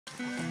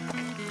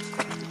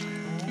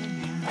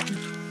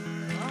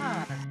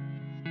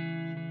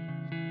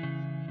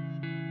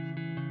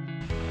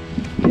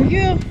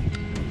Yeah.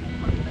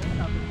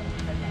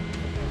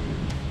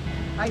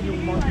 Ay,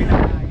 yung Mount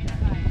Pinaka.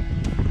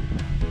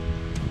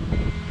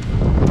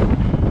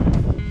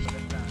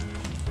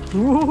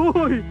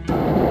 Uy!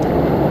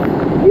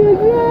 Yeah,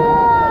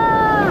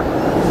 yeah!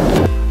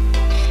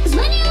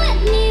 When you with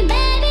me,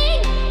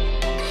 baby,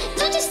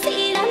 don't you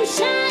see I'm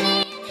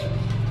shining?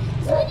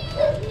 When you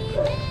with me,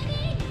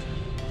 baby,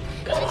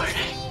 Good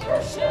morning.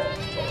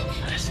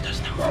 Alas 2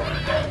 ng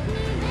umaga.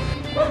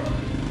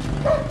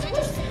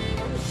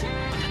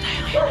 Punta tayo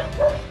ngayon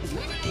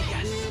ng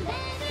Ortigas.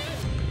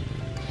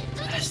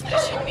 Alas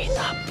 3 yung meet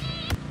up.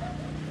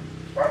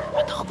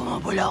 Ba't ako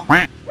bumabulong?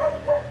 Wala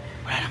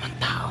naman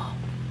tao.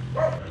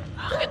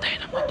 Akit tayo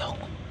ng matok.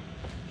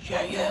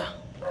 Yeah, yeah.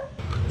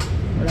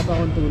 Wala pa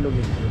akong tulog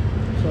eh.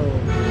 So,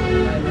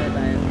 ride na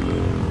tayo.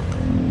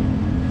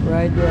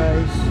 Ride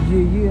rice.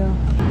 Yeah, yeah.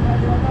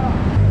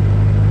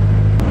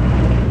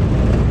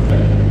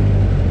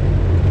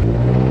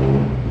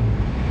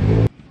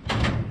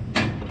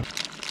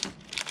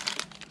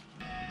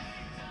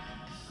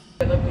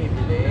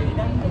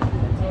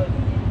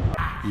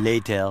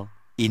 Later,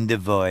 in the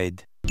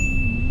void.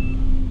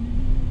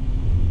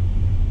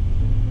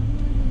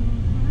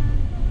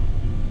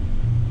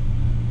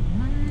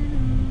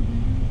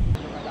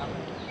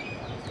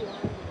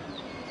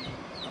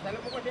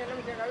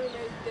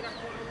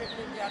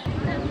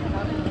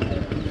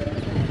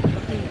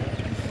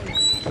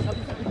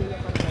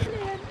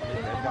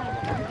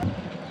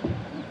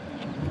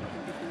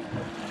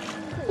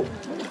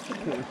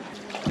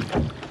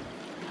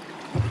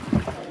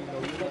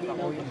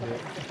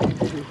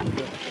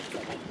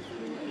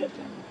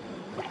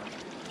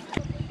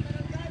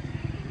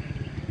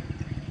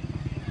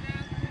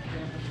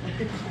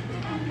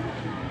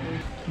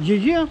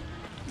 Yeah,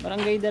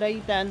 Barangay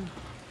Daraitan.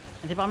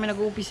 Hindi pa kami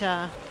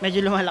nag-uumpisa.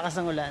 Medyo lumalakas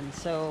ang ulan.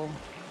 So,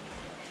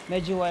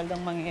 medyo wild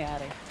ang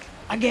mangyayari.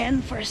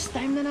 Again, first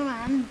time na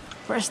naman.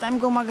 First time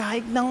kong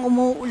mag-hike ng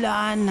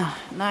umuulan.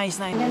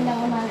 Nice, nice.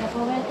 Magandang umaga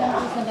po. Welcome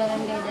po sa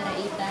Barangay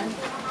Daraitan.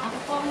 Ako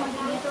po ang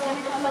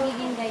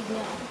magiging guide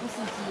niyo. Ako po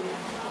si Gina.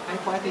 Ay,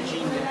 po Ate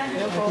Gina.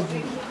 Hello po.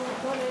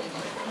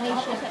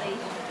 Raisha sa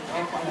Raisha.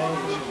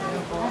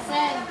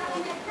 Kasi,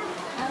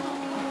 ang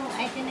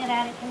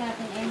itinerary po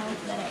natin ay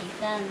Mount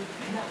Daraitan.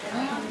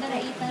 Ang Mount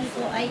Daraitan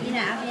po ay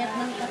inaakyat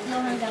ng 3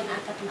 hanggang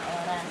 4 na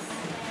oras.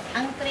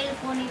 Ang trail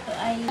po nito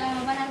ay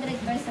 100%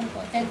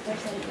 po, 10%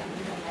 lang.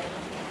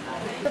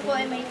 Ito po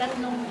ay may 3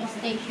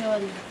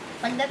 station.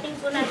 Pagdating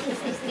po natin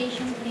sa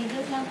station 3,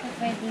 doon lang po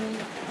pwedeng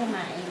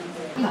kumain.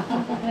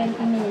 15 to 20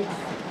 minutes,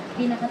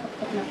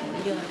 pinakatuktok na po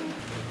yun.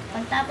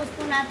 Pagtapos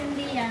po natin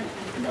diyan,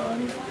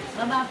 doon,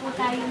 baba po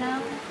tayo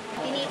ng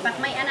Tinipak.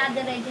 May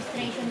another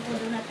registration po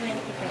doon na 20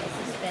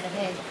 pesos per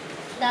head.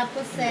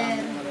 Tapos,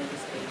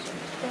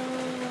 kung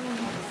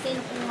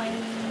sino po may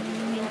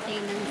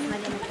maintenance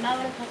malimit,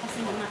 bawal po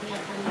kasi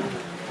umakyat ng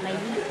may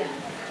hika.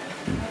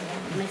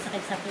 May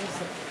sakit sa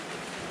puso.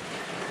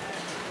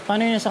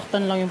 Paano yung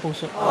nasaktan lang yung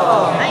puso?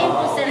 Ayun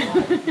po sir.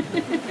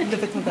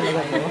 Lapit mo talaga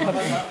yun.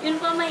 Yun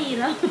po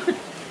mahirap.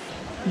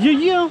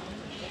 Yeah.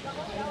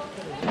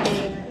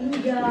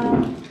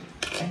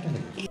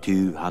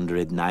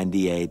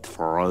 298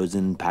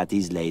 frozen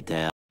patties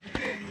later.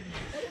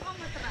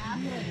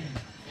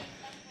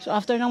 So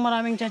after ng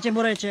maraming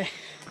chache-bureche,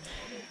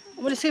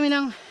 umalis kami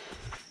ng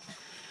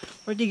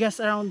Ortigas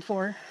around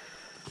 4.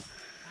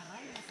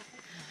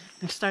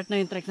 Nag-start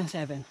na yung trek ng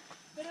 7.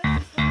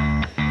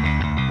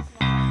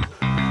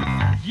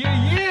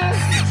 Yeah!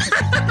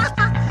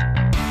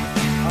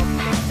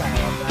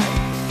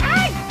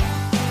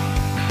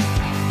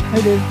 Hi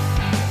dude.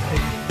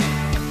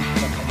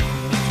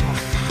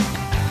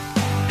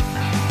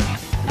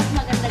 Mas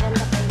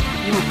maganda-ganda pa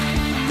yun.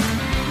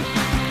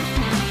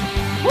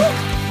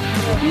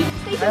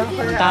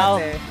 Tao.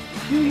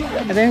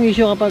 Ito yung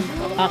issue kapag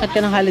akit ka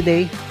ng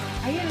holiday.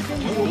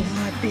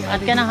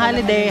 Akit ka ng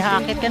holiday,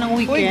 akit ka ng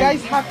weekend. Uy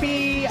guys,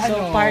 happy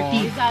So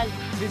party.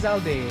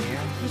 Rizal Day.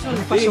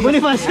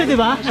 Bonifacio, di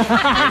ba?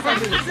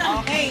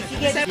 Okay,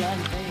 sige.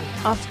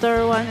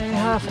 After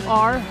 1.5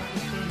 hour,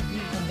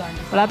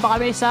 wala pa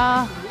kami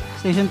sa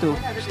Station 2.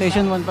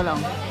 Station 1 pa lang.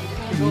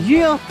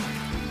 Yeah!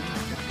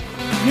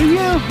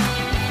 Yeah!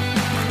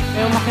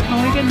 Eh, umakit ng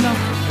weekend lang.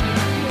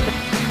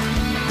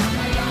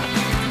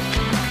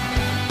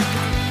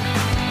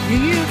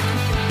 Yeah!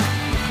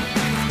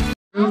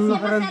 Kasi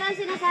masarap ang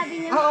sinasabi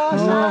niya. Oo,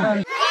 siya.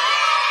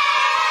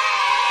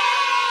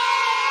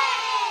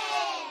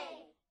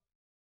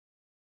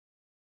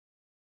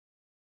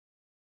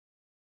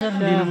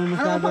 Hindi naman Ano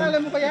masyado. ang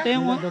pangalan mo kaya? Ito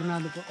yung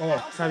Oh,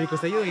 sabi ko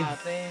sa iyo eh.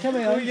 siya ba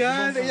yun? Oh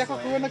yan, iyak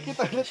ako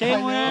nakita ulit. Siya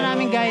yung una na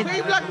namin guide.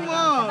 Hey, vlog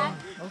mo!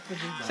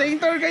 Siya yung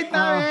tour guide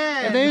namin.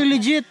 Ito yung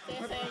legit.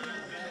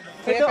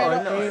 Ito,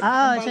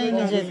 Siya yung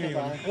legit.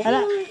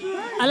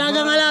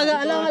 Alagang-alaga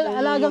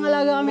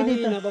kami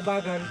dito.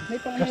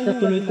 basta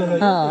tuloy-tuloy.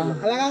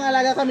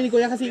 Alagang-alaga kami ni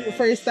Kuya kasi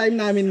first time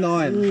namin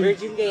noon.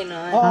 Virgin kayo no?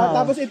 Oo,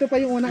 tapos ito pa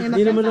yung unang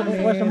Hindi naman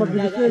nakukuha sa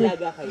mabilis yun.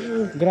 Alaga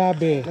kayo.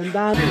 Grabe.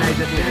 Ganda. Ano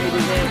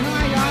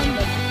nga yan?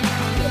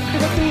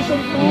 Vacation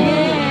po.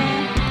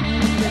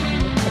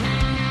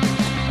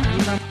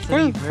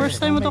 Carl, River. first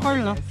time mo to,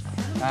 Carl, no?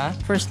 Ha?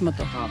 First mo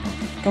to.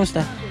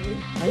 Kamusta?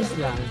 Ayos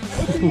lang.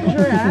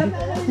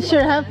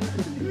 Sure have.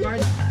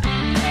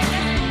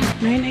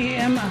 9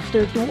 AM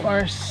after 2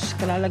 hours,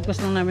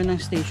 kalalagpas lang namin ng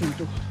station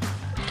 2.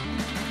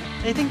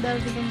 I think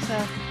darating kami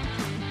sa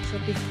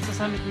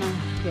summit ng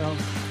 12.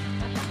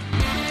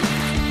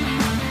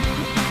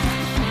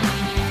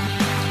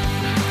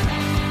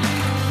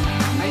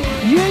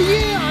 Yeah,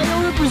 yeah! I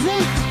don't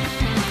represent!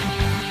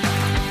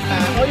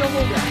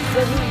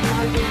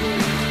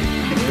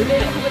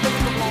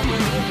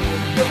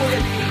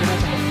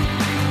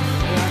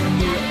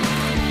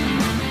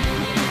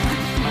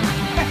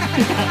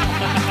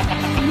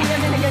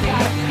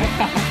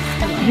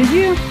 Did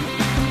you?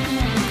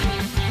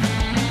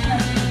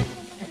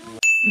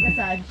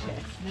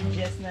 Sanchez.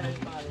 Nandiyan na rin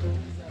pa.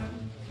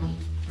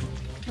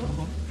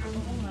 Oo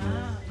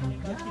nga.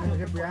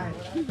 Brian.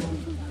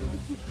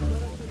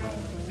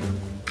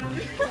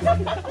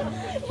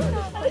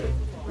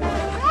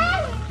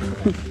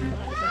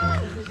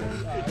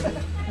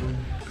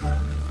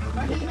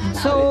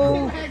 So,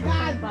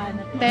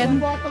 10.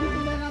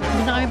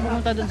 Hindi na kami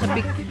pumunta dun sa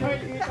peak.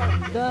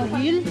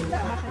 Dahil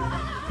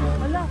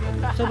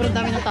sobrang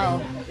dami ng tao.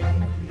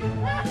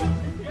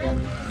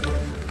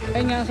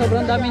 Ayun nga,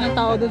 sobrang dami ng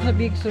tao dun sa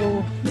peak.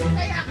 So,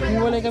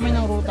 hiwalay kami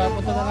ng ruta.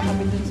 Punta na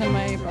kami dun sa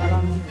may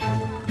parang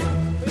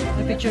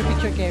picture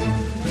cave.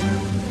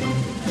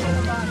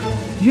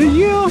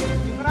 Yeah!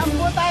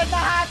 Rambo tayo sa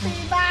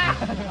hati ba?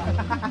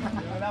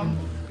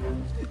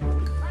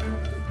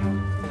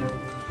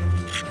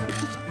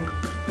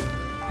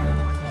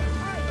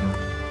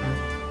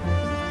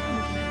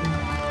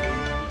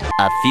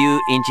 A few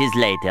inches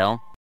later.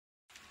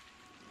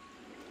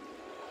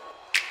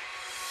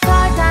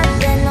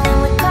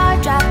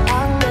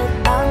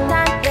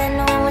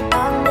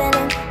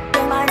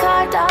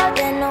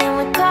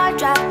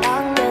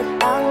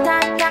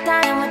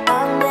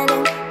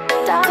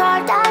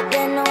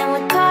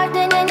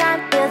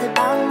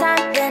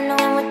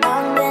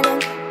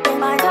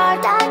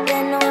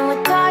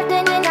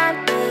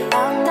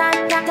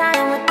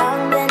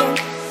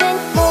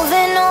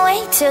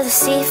 To the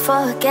sea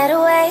for a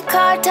getaway,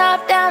 car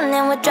top down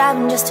and we're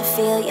driving just to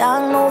feel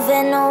young.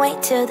 Moving away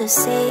to the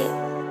sea,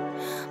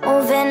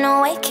 moving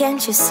away,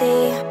 can't you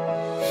see?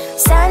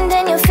 Sand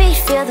in your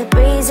feet, feel the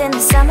breeze in the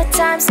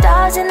summertime.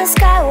 Stars in the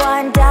sky,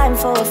 one dime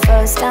for a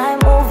first time.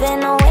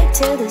 Moving away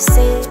to the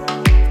sea,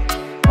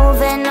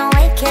 moving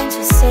away, can't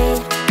you see?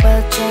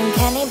 We'll drink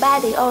honey by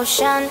the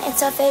ocean,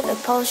 it's our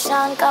favorite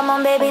potion. Come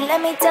on baby,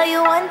 let me tell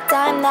you one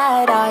time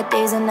that our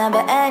days will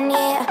never end,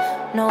 yeah.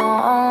 No,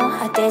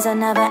 our days will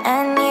never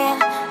end, yeah.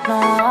 No.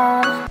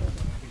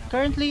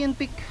 Currently in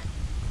peak.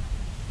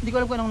 Hindi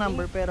ko alam kung anong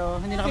number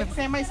pero hindi na kami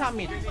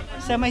Semi-summit.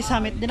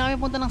 semi-summit. Hindi na kami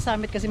punta ng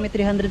summit kasi may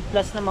 300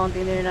 plus na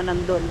mountaineer na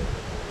nandun.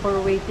 For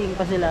waiting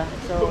pa sila.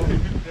 So,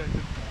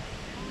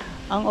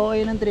 ang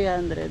OA ng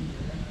 300.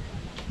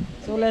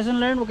 So, lesson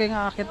learned, huwag kayong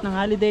aakit ng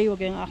holiday, huwag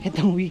kayong aakit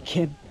ng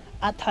weekend.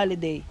 At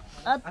holiday.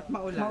 At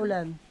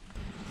maulan.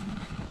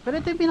 Pero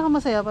ito yung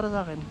pinakamasaya para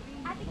sa akin.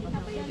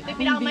 Ito yung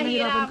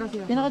pinakamahirap.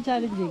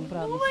 Pinaka-challenging,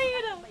 promise.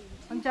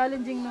 Ang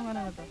challenging ng ano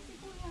na to.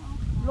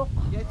 Look.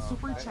 Yeah, it's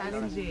super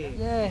challenging.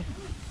 Yeah.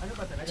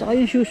 Tsaka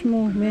yung shoes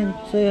mo, man.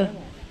 Saya.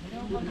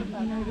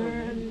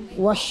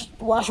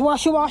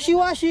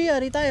 Washi.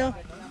 Ari tayo.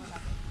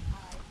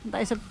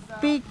 Tayo sa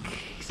peak.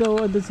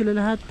 So, andun sila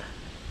lahat.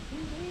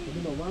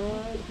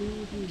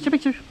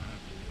 Picture.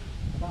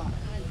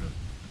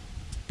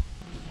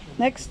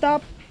 Next stop,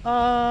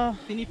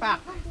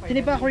 Tinipak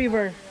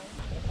River.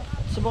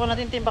 Subukan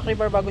natin Tinipak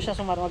River bago siya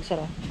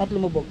magsara at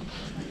lumubog.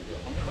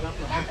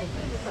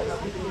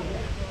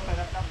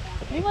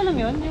 Yung alam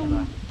yun,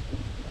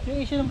 yung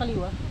issue ng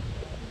kaliwa.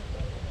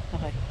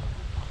 Okay.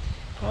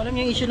 Kung alam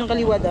yung issue ng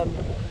kaliwa, dam.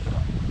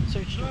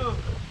 Search nyo.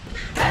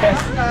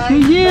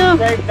 Yeah!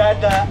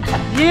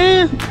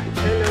 Yeah!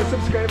 Hello,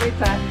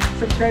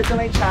 subscribe to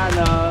my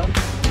channel.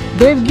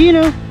 Dave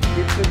Gino!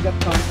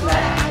 youtube.com/.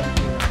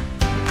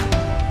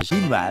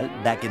 Meanwhile,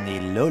 back in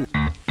the low.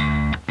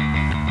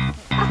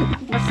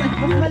 Mas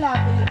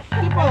malapit.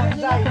 Tipo,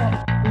 guys.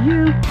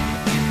 You!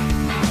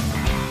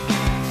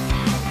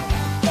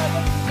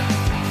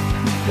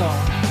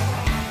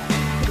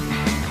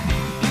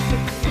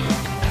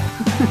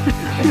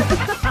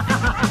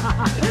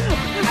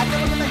 Ate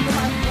mo na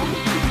nagdumaan ko.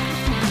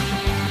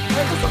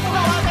 Ay, gusto ko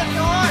hawakan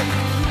yun.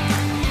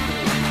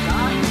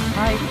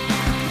 Hi!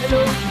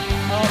 Hello!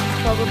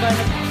 Pababa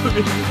na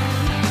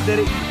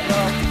Dari,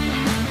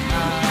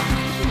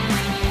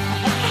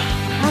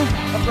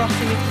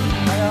 approximately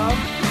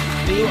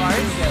 3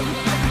 hours.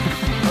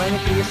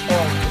 23 years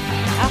old.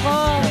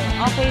 Ako,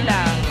 okay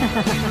lang.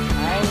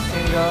 Hi,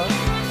 single.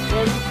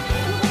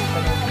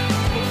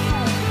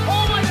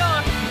 Oh my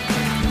God!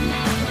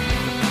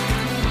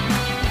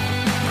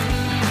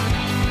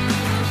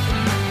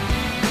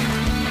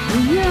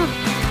 Yeah!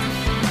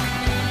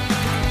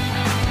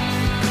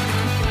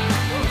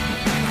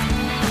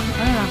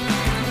 Ano na?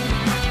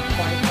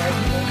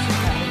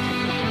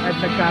 At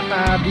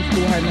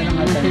nagkakabisluhan na ng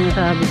Ano alay.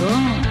 sinasabi ko?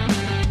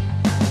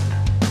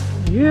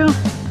 Yeah.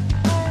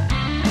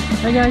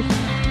 Hi guys.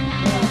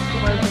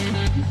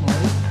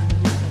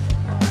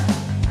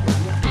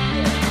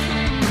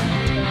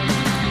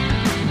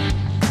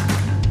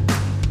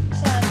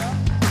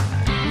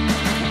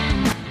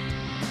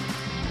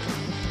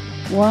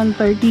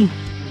 (1:30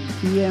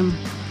 PM)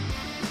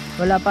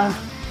 wala pa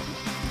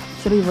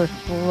sa river,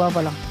 bubaba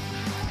pa lang,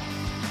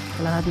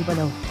 kalahati pa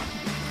daw,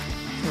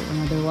 so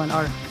another 1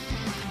 hour.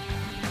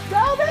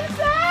 Go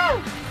Vincent!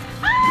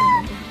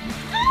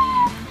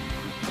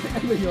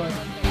 Ano ba yun?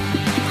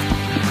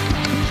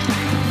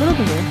 Tulog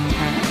ko ba?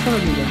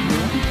 Tulog ko ba?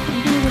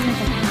 Hindi ko ba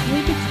nasa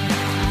wait it,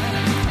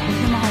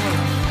 kasi makawala.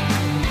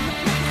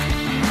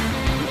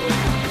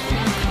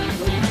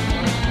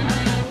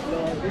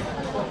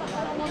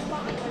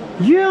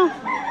 Yeah!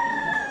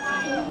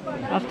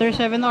 After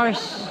 7 hours,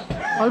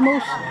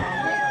 almost.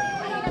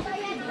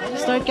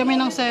 Start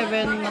kami ng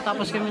 7,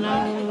 natapos kami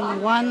ng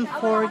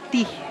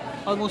 1:40.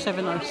 Almost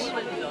 7 hours.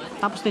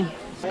 Tapos din.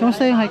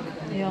 Kamusta yung hike?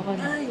 Ayoko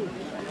na.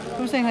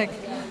 Kamusta yung hike?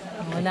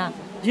 Wala.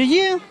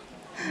 GG!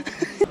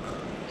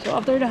 So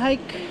after the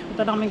hike,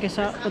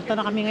 punta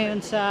na kami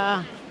ngayon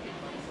sa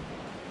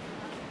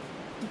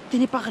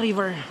Tinipak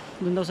River.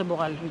 Doon daw sa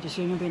Bukal, which is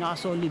yun yung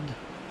pinaka-solid.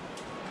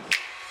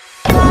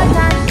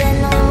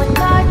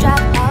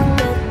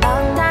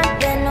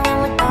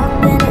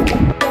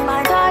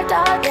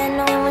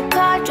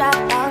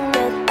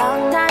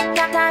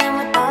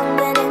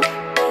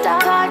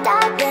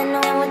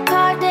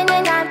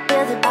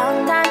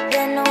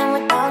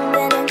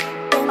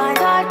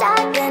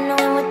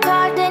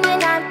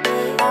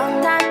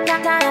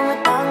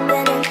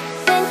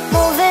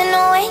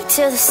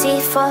 To the sea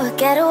for a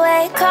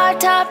getaway, car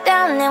top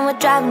down and we're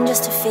driving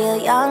just to feel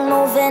young.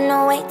 Moving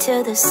away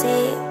to the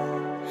sea,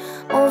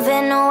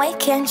 moving away,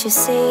 can't you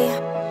see?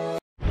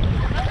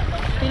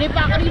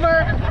 Tinipak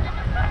River,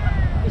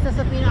 isa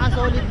sa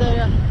pinaka-solid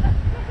na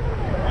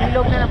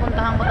ilog na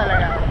napuntahan ko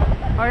talaga,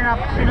 or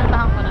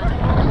pinuntahan ko na.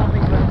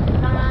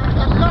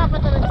 Tatlo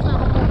talaga sa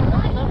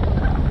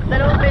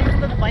dalawang beses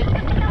na bike,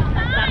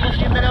 tapos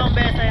yung dalawang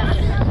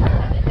beses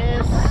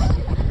is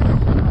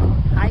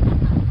hike.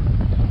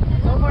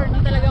 So far, di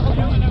talaga ako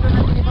pinigil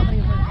ng Tinipak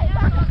River.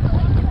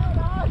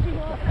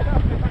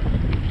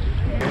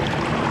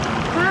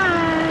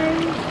 Hi!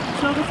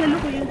 So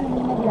kasalukuyan kung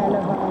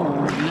naglalaba ka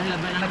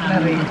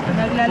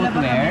naglalaba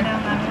kami ng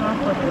mga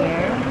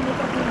footwear.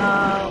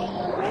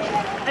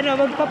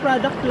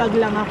 Magpa-product plug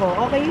lang ako.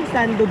 Okay,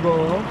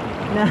 Sandugo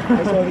na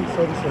Sorry.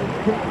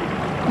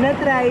 na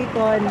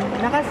Daraitan.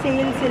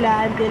 Naka-sale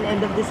sila until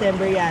end of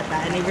December yata.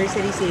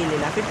 Anniversary sale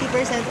nila.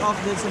 50% off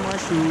dun sa mga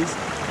shoes.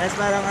 Tapos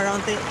parang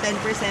around 10%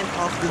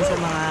 off dun sa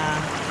mga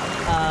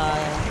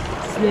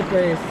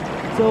slippers.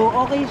 So,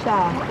 okay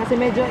siya. Kasi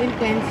medyo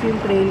intense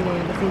yung trail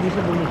ngayon kasi hindi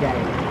siya bumigay.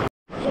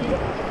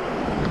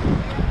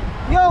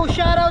 Yo,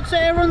 shout out sa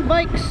Aaron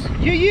Bikes.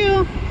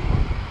 You.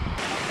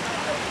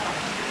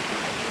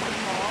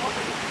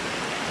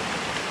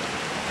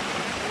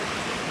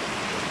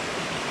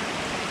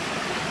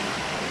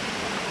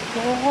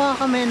 Kukuha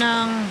kami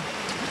ng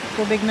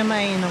tubig na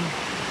mainom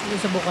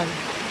dito sa Bukal.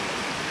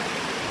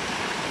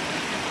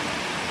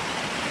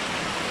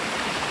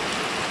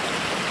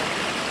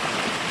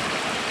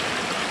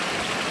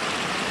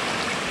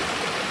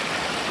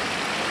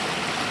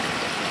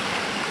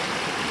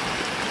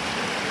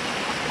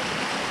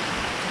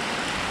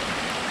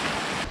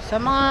 Sa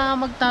mga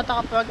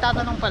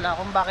magtatanong pala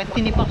kung bakit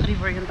Tinipak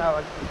River yung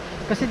tawag.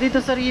 Kasi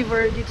dito sa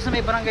river, dito sa may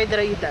barangay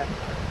Daraitan,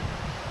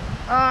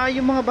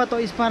 yung mga bato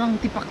is parang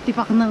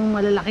tipak-tipak ng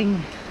malalaking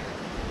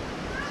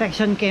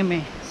section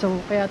keme. So,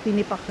 kaya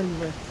Tinipak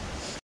River.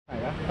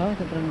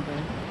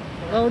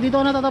 So, dito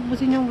ko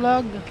natatapusin yung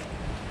vlog.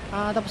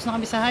 Tapos na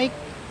kami sa hike.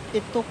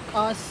 It took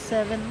us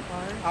 7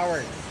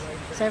 hours.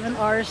 7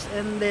 hours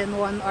and then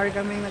 1 hour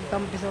kami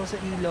nagtampisaw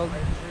sa ilog.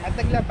 At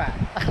naglaba.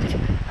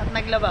 At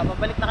naglaba.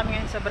 Pabalik na kami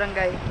ngayon sa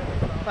barangay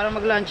para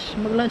mag-lunch.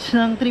 Mag-lunch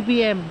ng 3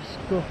 PM.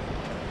 Go.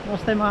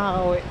 Most time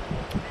makaka-uwi.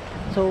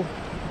 So,